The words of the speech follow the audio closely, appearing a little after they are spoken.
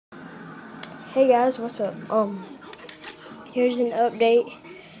Hey guys, what's up? Here's an update.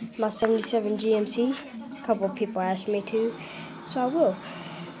 My 77 GMC. A couple of people asked me to, so I will.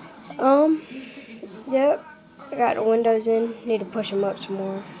 Yep. I got the windows in. Need to push them up some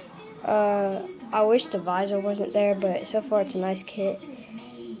more. I wish the visor wasn't there, but so far it's a nice kit.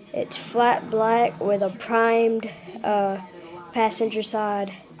 It's flat black with a primed passenger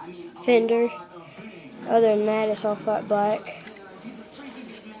side fender. Other than that, it's all flat black.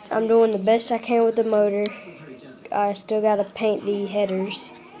 I'm doing the best I can with the motor. I still gotta paint the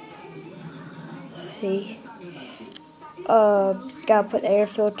headers. See, gotta put the air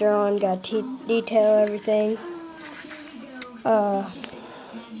filter on. Gotta detail everything.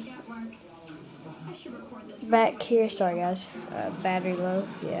 Back here, sorry guys, battery low.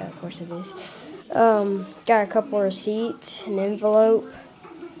 Yeah, of course it is. Got a couple receipts, an envelope,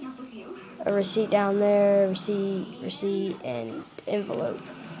 a receipt down there, receipt, and envelope.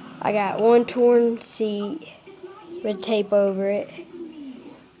 I got one torn seat with tape over it.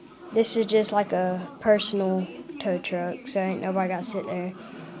 This is just like a personal tow truck, so ain't nobody got to sit there.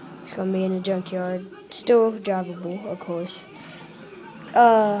 It's gonna be in the junkyard. Still drivable, of course.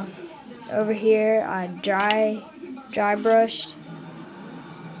 Over here I dry brushed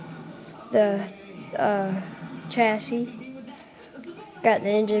the chassis. Got the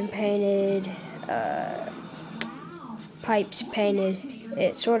engine painted, pipes painted.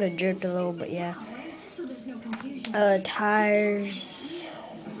 It sort of dripped a little, but yeah. Tires.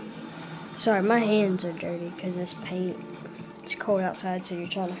 Sorry, my hands are dirty because this paint. It's cold outside, so you're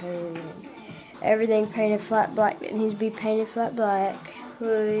trying to hurry. Everything painted flat black. It needs to be painted flat black.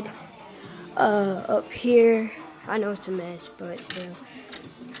 Hood. Up here, I know it's a mess, but still.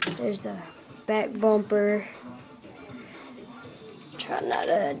 There's the back bumper. Try not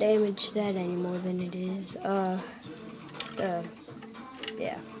to damage that any more than it is.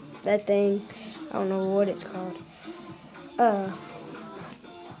 Yeah, that thing. I don't know what it's called.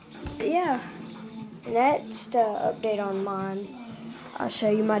 Yeah, and that's the update on mine. I'll show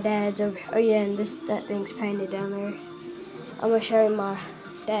you my dad's over. Oh yeah, and that thing's painted down there. I'm gonna show you my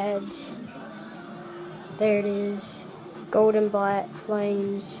dad's. There it is, gold and black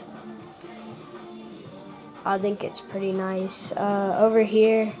flames. I think it's pretty nice. Over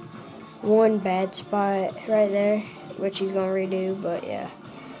here, one bad spot right there, which he's gonna redo, but yeah.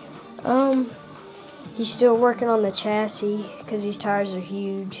 He's still working on the chassis because these tires are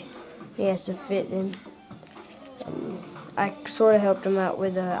huge. He has to fit them. And I sort of helped him out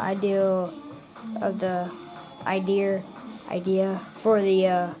with the idea for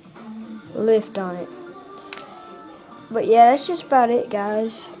the lift on it. But yeah, that's just about it,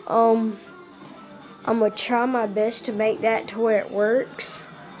 guys. I'm gonna try my best to make that to where it works,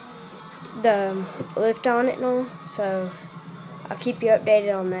 the lift on it and all. So I'll keep you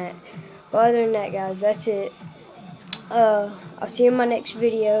updated on that. But other than that, guys, that's it. I'll see you in my next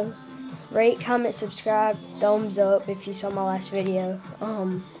video. Rate, comment, subscribe, thumbs up if you saw my last video.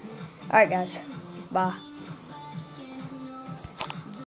 Alright guys, bye.